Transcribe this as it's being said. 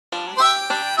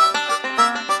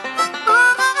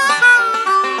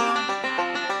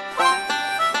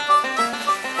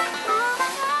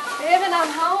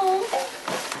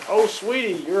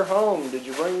sweetie, you're home. Did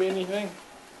you bring me anything?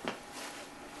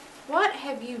 What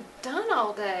have you done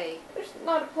all day? There's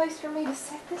not a place for me to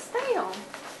set this down.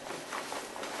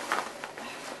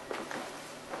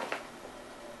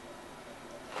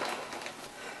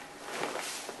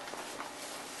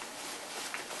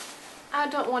 I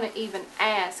don't want to even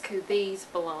ask who these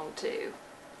belong to.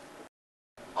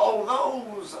 Oh,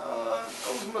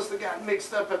 those must have gotten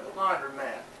mixed up at the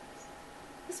laundromat.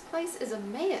 This place is a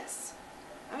mess.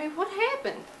 I mean, what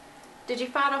happened? Did you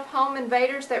fight off home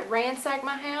invaders that ransacked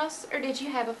my house, or did you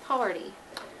have a party?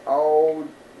 Oh,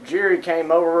 Jerry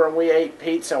came over and we ate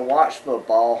pizza and watched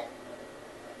football.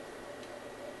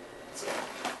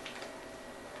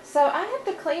 So I have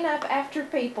to clean up after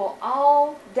people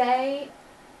all day,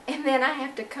 and then I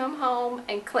have to come home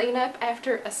and clean up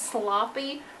after a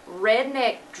sloppy,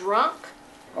 redneck drunk?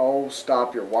 Oh,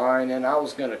 stop your whining. I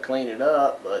was going to clean it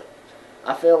up, but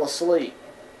I fell asleep.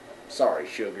 Sorry,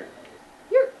 sugar.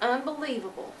 You're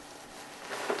unbelievable.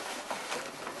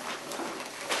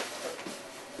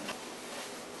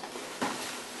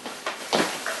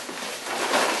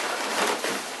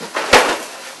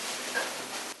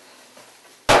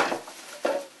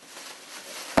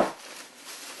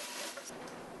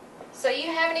 So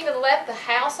you haven't even left the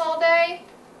house all day?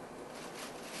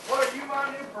 What, are you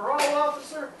my new parole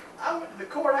officer? I went to the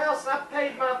courthouse and I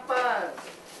paid my fines.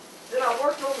 Then I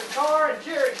worked on the car and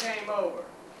Jerry came over.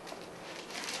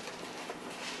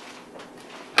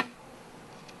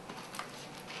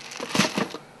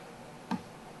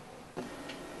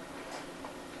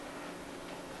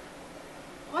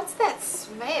 What's that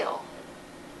smell?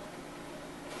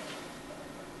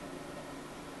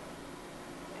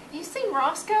 Have you seen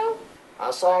Roscoe?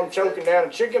 I saw him choking down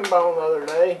a chicken bone the other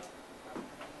day.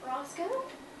 Roscoe?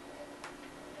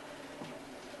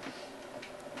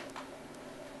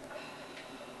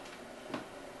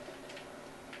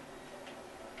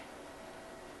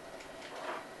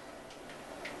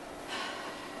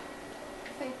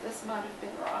 I think this might have been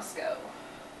Roscoe.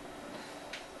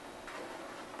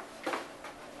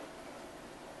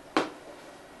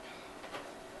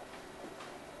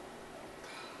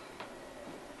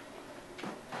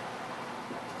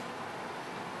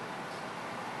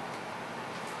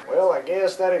 Well, I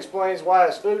guess that explains why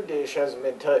his food dish hasn't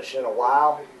been touched in a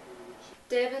while.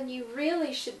 Devin, you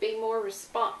really should be more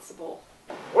responsible.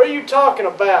 What are you talking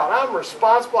about? I'm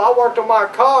responsible. I worked on my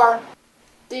car.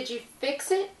 Did you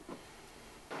fix it?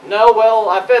 No, well,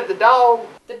 I fed the dog.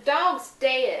 The dog's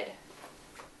dead.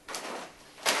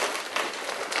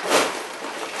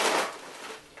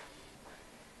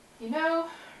 You know,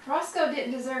 Roscoe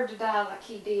didn't deserve to die like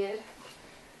he did.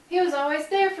 He was always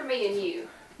there for me and you.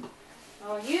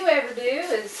 All you ever do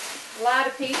is lie to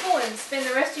people and spend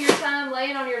the rest of your time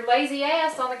laying on your lazy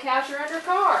ass on the couch or under a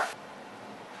car.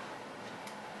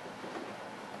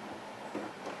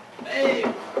 Babe,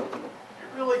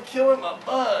 you're really killing my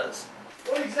buzz.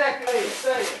 What exactly are you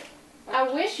saying?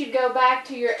 I wish you'd go back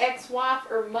to your ex-wife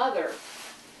or mother.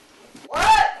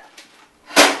 What?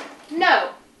 No.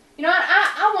 You know what?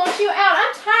 I want you out.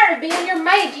 I'm tired of being your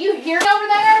maid. Do you hear me over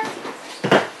there?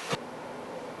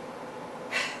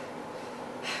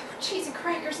 Cheese and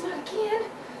crackers, not again.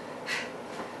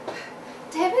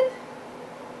 Devin,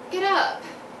 get up.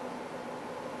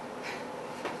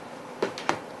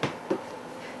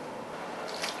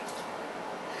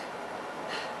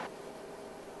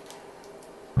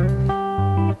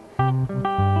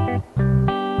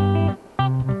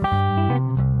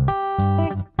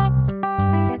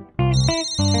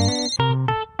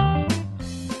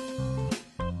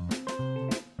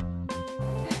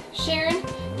 Sharon,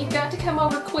 you've got to come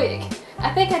over quick.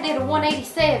 I think I did a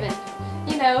 187.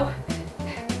 You know,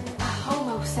 a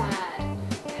homicide.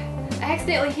 I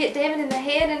accidentally hit Devin in the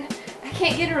head and I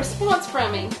can't get a response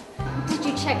from him. Did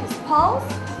you check his pulse?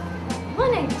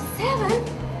 187?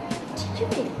 Did you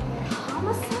mean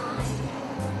homicide?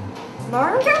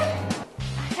 Murder?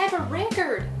 I have a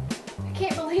record. I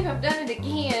can't believe I've done it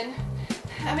again.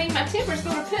 I mean, my temper's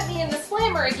going to put me in the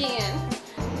slammer again.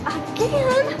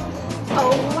 Again?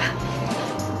 Oh,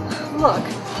 look,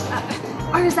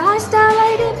 are his eyes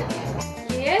dilated?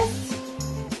 Yes.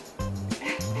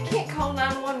 I can't call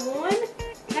 911.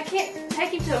 I can't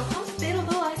take him to a hospital.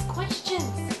 They'll ask questions.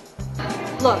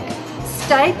 Look,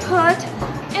 stay put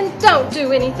and don't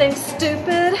do anything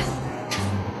stupid.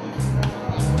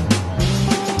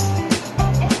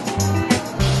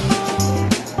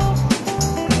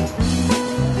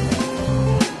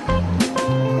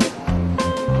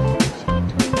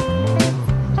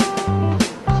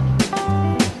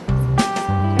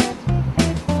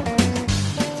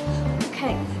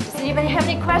 Okay, does anybody have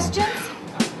any questions?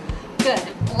 Good,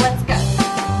 let's go.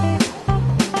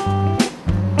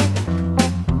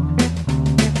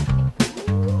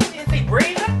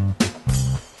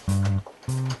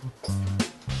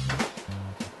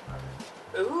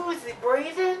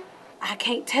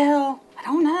 can't tell. I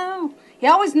don't know. He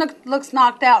always looks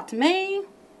knocked out to me.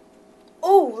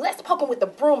 Ooh, let's poke him with the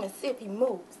broom and see if he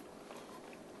moves.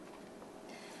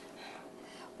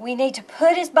 We need to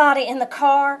put his body in the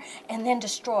car and then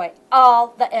destroy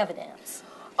all the evidence.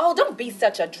 Oh, don't be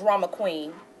such a drama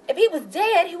queen. If he was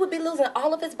dead, he would be losing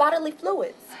all of his bodily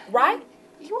fluids, right?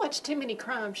 You watch too many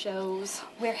crime shows.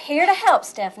 We're here to help,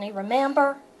 Stephanie,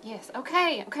 remember? Yes,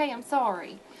 okay, I'm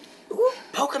sorry. Ooh,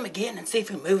 poke him again and see if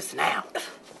he moves now.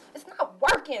 It's not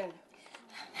working.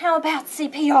 How about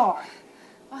CPR?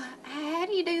 How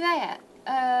do you do that?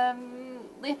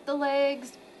 Lift the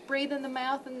legs, breathe in the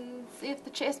mouth, and see if the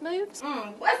chest moves?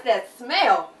 What's that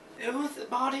smell? It was the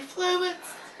body fluids.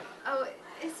 Oh,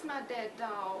 it's my dead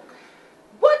dog.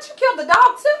 What, you killed the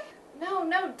dog too?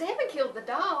 No, Devin killed the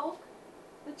dog.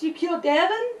 Did you kill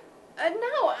Devin?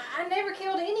 No, I never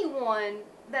killed anyone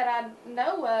that I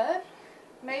know of.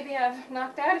 Maybe I've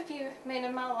knocked out a few men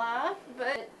in my life,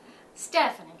 but...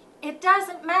 Stephanie, it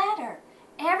doesn't matter.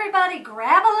 Everybody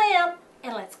grab a limb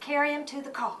and let's carry him to the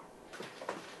car.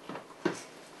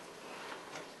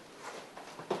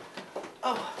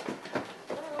 Oh.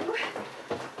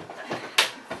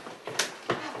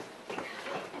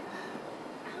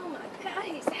 Oh my God,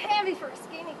 he's heavy for a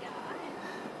skinny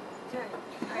guy.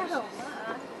 Oh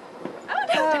my.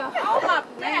 Oh, my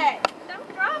neck.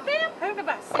 Don't drop him. Who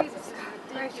about Caesar?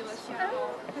 ridiculous,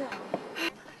 y'all.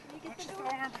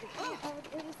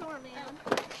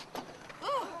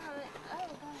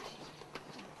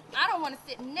 I don't want to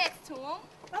sit next to him.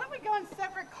 Why don't we go in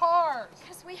separate cars?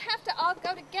 Because we have to all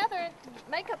go together and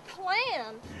make a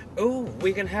plan. Ooh,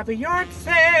 we can have a yard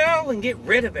sale and get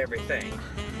rid of everything.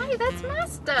 Hey, that's my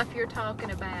stuff you're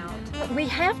talking about. We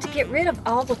have to get rid of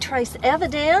all the trace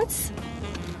evidence.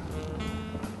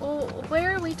 Well,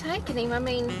 where are we taking him? I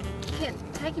mean, you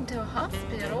can't take him to a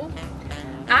hospital.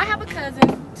 I have a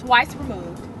cousin twice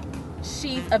removed.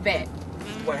 She's a vet.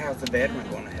 Well, how's the veteran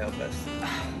going to help us?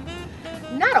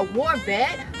 Not a war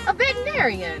vet, a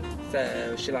veterinarian.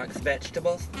 So, she likes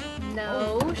vegetables?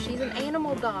 No, she's an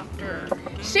animal doctor.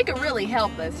 She could really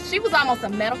help us. She was almost a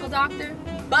medical doctor,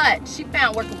 but she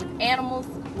found working with animals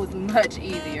was much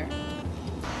easier.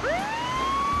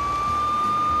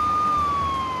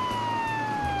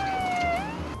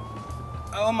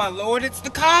 Oh my lord, it's the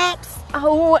cops!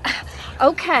 Oh,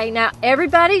 okay, now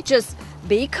everybody just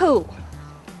be cool.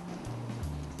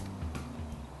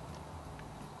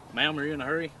 Ma'am, are you in a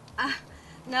hurry?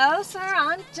 No, sir,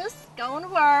 I'm just going to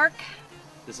work.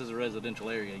 This is a residential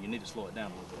area. You need to slow it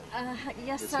down a little bit.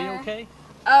 Yes, Is sir. he okay?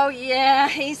 Oh, yeah,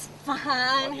 he's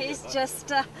fine. He's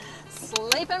just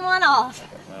sleeping one off.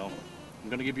 Well, I'm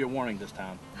going to give you a warning this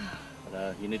time.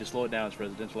 But you need to slow it down. It's a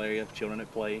residential area. Children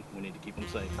at play. We need to keep them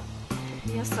safe.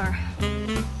 Yes, sir.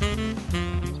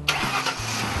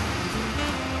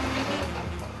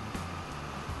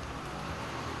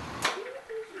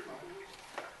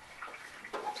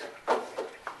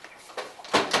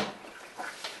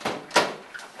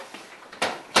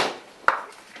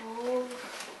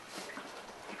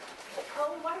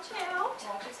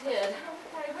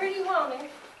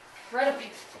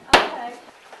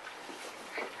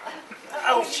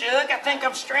 Oh, Shug, I think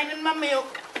I'm straining my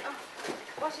milk.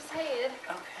 Watch his head.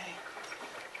 Okay.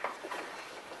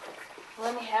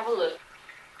 Let me have a look.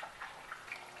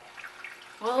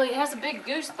 Well, he has a big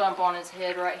goose bump on his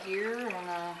head right here,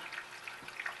 and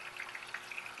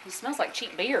he smells like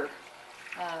cheap beer.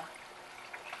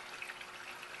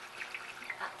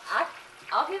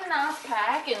 I'll get an ice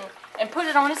pack and put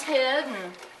it on his head,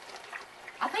 and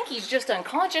I think he's just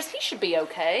unconscious. He should be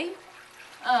okay.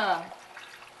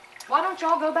 Why don't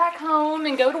y'all go back home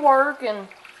and go to work, and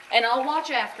I'll watch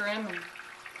after him, and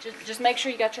just make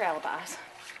sure you got your alibis.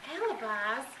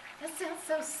 Alibis? That sounds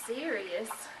so serious.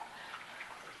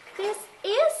 This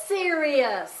is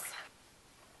serious.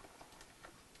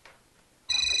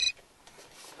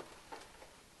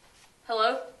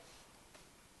 Hello?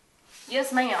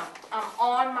 Yes, ma'am. I'm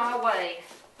on my way.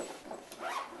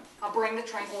 I'll bring the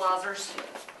tranquilizers.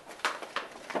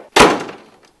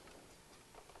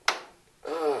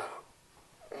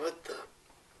 What the?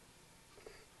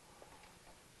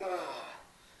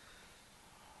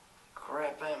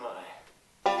 Crap am I?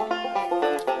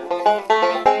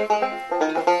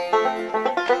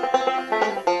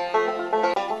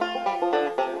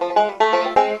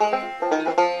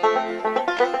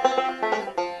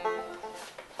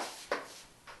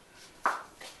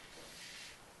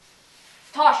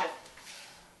 Tasha,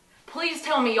 please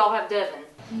tell me y'all have Devin.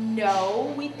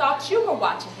 No, we thought you were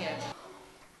watching him.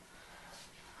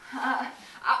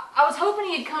 I was hoping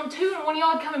he'd come too, and one of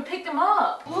y'all would come and pick him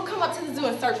up. We'll come up to the zoo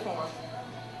and search for him.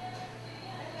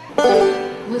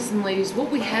 Listen, ladies,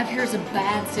 what we have here is a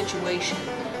bad situation.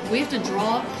 We have to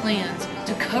draw up plans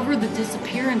to cover the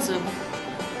disappearance of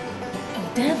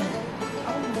Devin.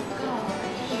 Oh,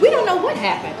 gosh. We don't know what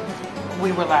happened.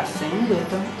 We were last seen with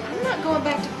him. I'm not going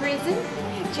back to prison. I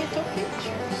have gentle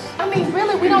pictures. I mean,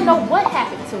 really, we don't know what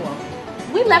happened to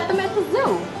him. We left him at the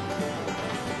zoo.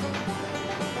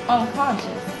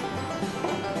 Unconscious.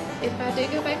 If I do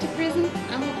go back to prison,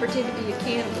 I'm gonna pretend to be a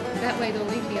cannibal. That way they'll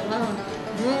leave me alone.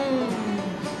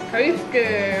 Tasty.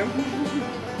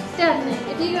 Stephanie,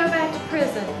 if you go back to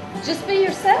prison, just be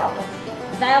yourself.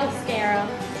 That'll scare them.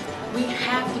 We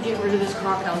have to get rid of this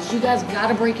crocodile. You guys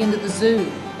gotta break into the zoo.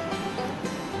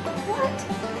 What?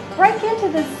 Break into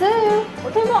the zoo?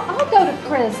 Well, then we'll all go to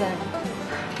prison.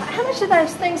 How much do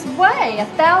those things weigh?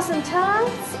 1,000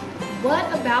 tons? What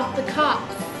about the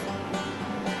cops?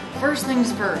 First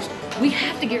things first, we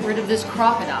have to get rid of this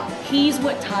crocodile. He's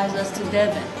what ties us to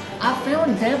Devin. I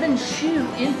found Devin's shoe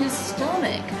in his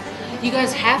stomach. You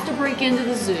guys have to break into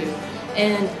the zoo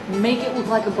and make it look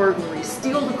like a burglary.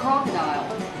 Steal the crocodile.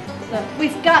 Look,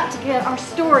 we've got to get our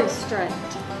story straight.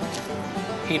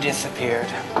 He disappeared.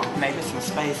 Maybe some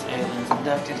space aliens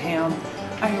abducted him.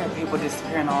 I hear people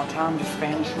disappearing all the time, just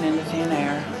vanishing into thin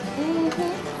air.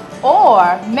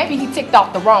 Or maybe he ticked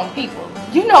off the wrong people.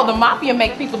 You know the mafia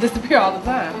make people disappear all the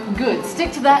time. Good,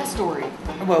 stick to that story.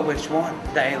 Well, which one?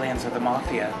 The aliens or the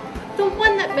mafia? The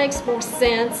one that makes more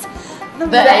sense. The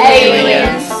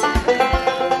aliens.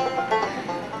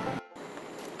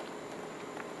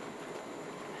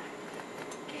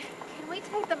 Can we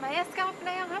take the mask off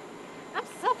now? I'm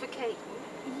suffocating.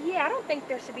 Yeah, I don't think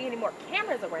there should be any more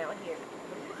cameras around here.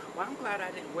 Well, I'm glad I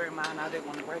didn't wear mine. I didn't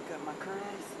want to break up my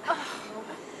curls.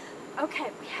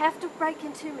 Okay, we have to break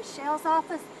into Michelle's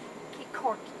office and get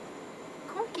Corky.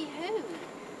 Corky who?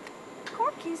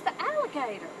 Corky's the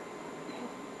alligator.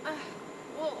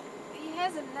 Well, he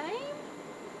has a name?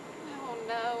 Oh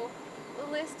no,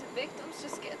 the list of victims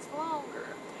just gets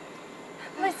longer.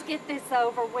 Let's get this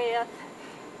over with.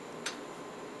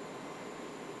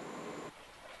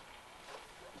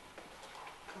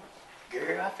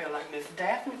 Girl, I feel like Miss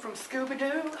Daphne from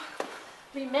Scooby-Doo.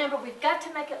 Remember, we've got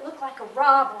to make it look like a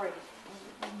robbery.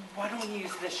 Why don't you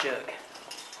use this jug?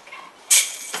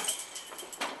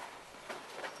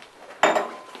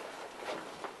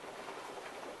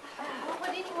 What would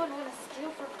anyone want to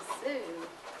steal from the zoo?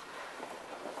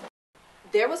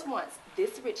 There was once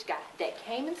this rich guy that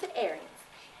came into Arians.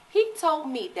 He told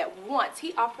me that once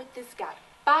he offered this guy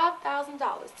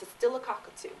 $5,000 to steal a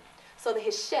cockatoo so that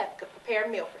his chef could prepare a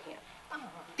meal for him.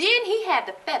 Then he had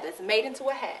the feathers made into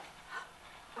a hat.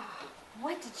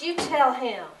 What did you tell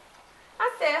him?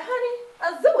 I said, honey,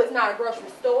 a zoo is not a grocery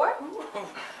store.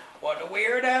 What a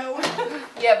weirdo.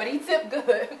 Yeah, but he tipped good.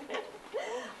 Okay.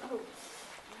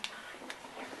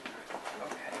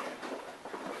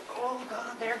 Oh,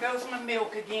 God, there goes my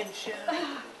milk again, Shirley.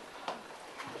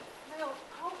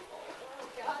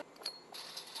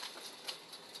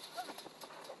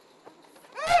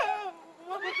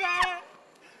 What was that?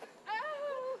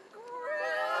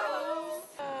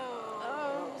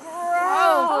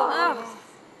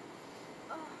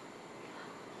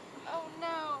 Oh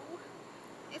no,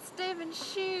 it's Devin's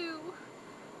shoe.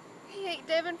 He ate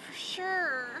Devin for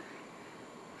sure.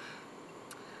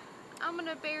 I'm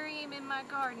gonna bury him in my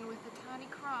garden with a tiny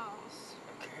cross.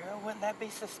 Girl, wouldn't that be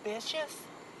suspicious?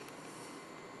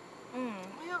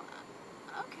 Well,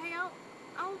 okay,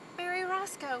 I'll bury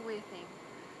Roscoe with him.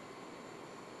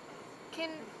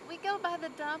 Can we go by the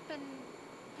dump and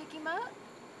pick him up?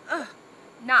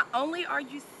 Not only are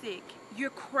you sick,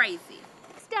 you're crazy.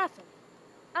 Stephen,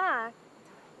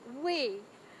 we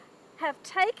have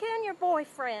taken your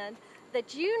boyfriend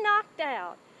that you knocked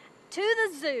out to the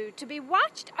zoo to be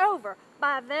watched over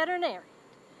by a veterinarian.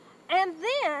 And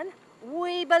then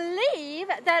we believe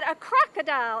that a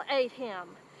crocodile ate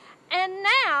him. And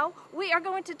now we are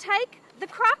going to take the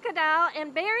crocodile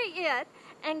and bury it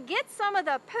and get some of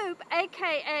the poop,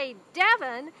 aka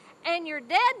Devin, and your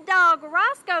dead dog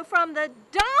Roscoe from the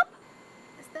dump?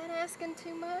 Is that asking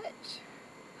too much?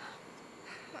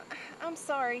 I'm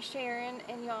sorry, Sharon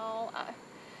and y'all.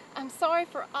 I'm sorry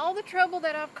for all the trouble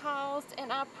that I've caused,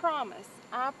 and I promise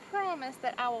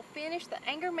that I will finish the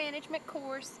anger management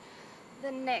course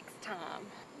the next time.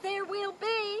 There will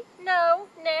be no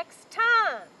next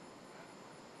time.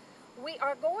 We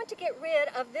are going to get rid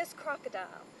of this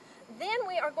crocodile. Then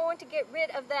we are going to get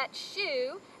rid of that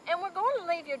shoe, and we're going to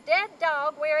leave your dead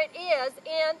dog where it is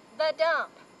in the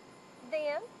dump.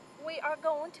 Then we are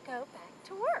going to go back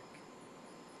to work.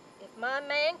 If my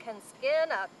man can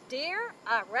skin a deer,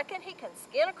 I reckon he can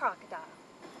skin a crocodile.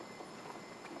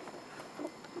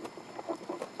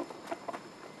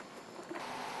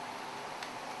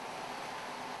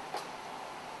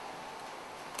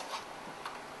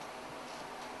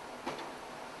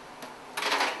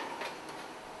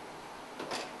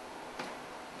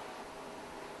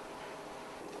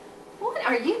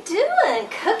 are you doing?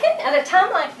 Cooking at a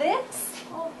time like this?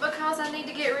 Well, because I need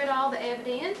to get rid of all the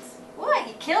evidence. What,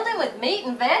 you killed him with meat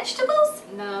and vegetables?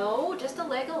 No, just a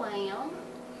leg of lamb.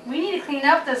 We need to clean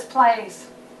up this place.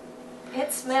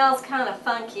 It smells kind of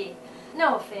funky.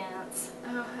 No offense.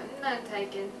 Oh, none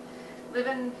taken.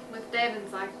 Living with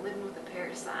Devin's like living with a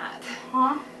parasite.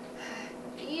 Huh?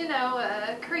 You know,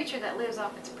 a creature that lives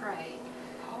off its prey.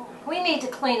 We need to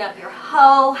clean up your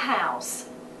whole house.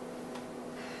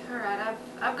 All right,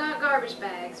 I've got garbage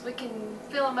bags. We can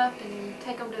fill them up and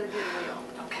take them to the Goodwill.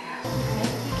 Okay.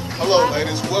 Hello,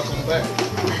 ladies. Welcome back.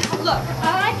 Look,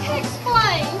 I can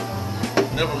explain.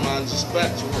 Never mind, just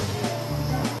back to work.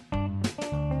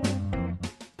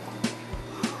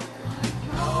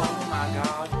 Oh my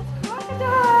God.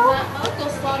 My uncle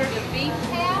slaughtered a beef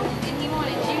cow, and he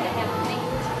wanted you to have the meat.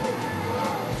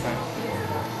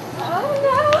 Oh,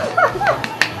 no.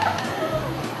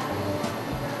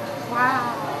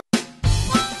 Wow.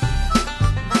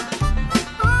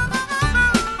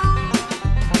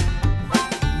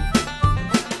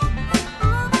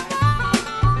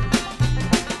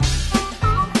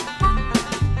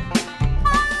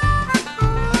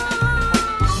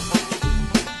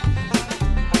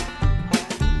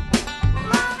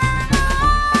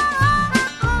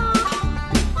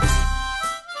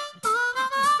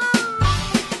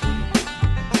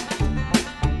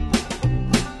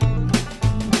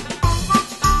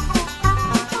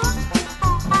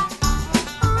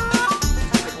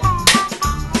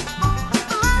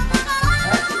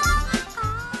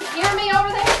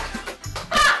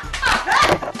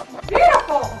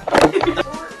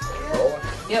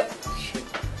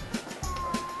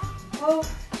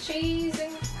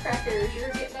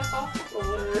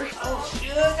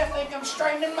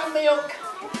 Straightening my milk.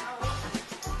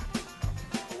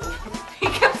 He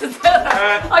kept his head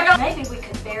up. Maybe we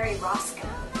could bury Roscoe.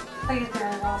 Please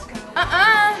bury Roscoe.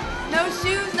 No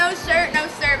shoes, no shirt, no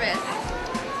service.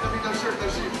 There'll be no shirt, no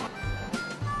shoes.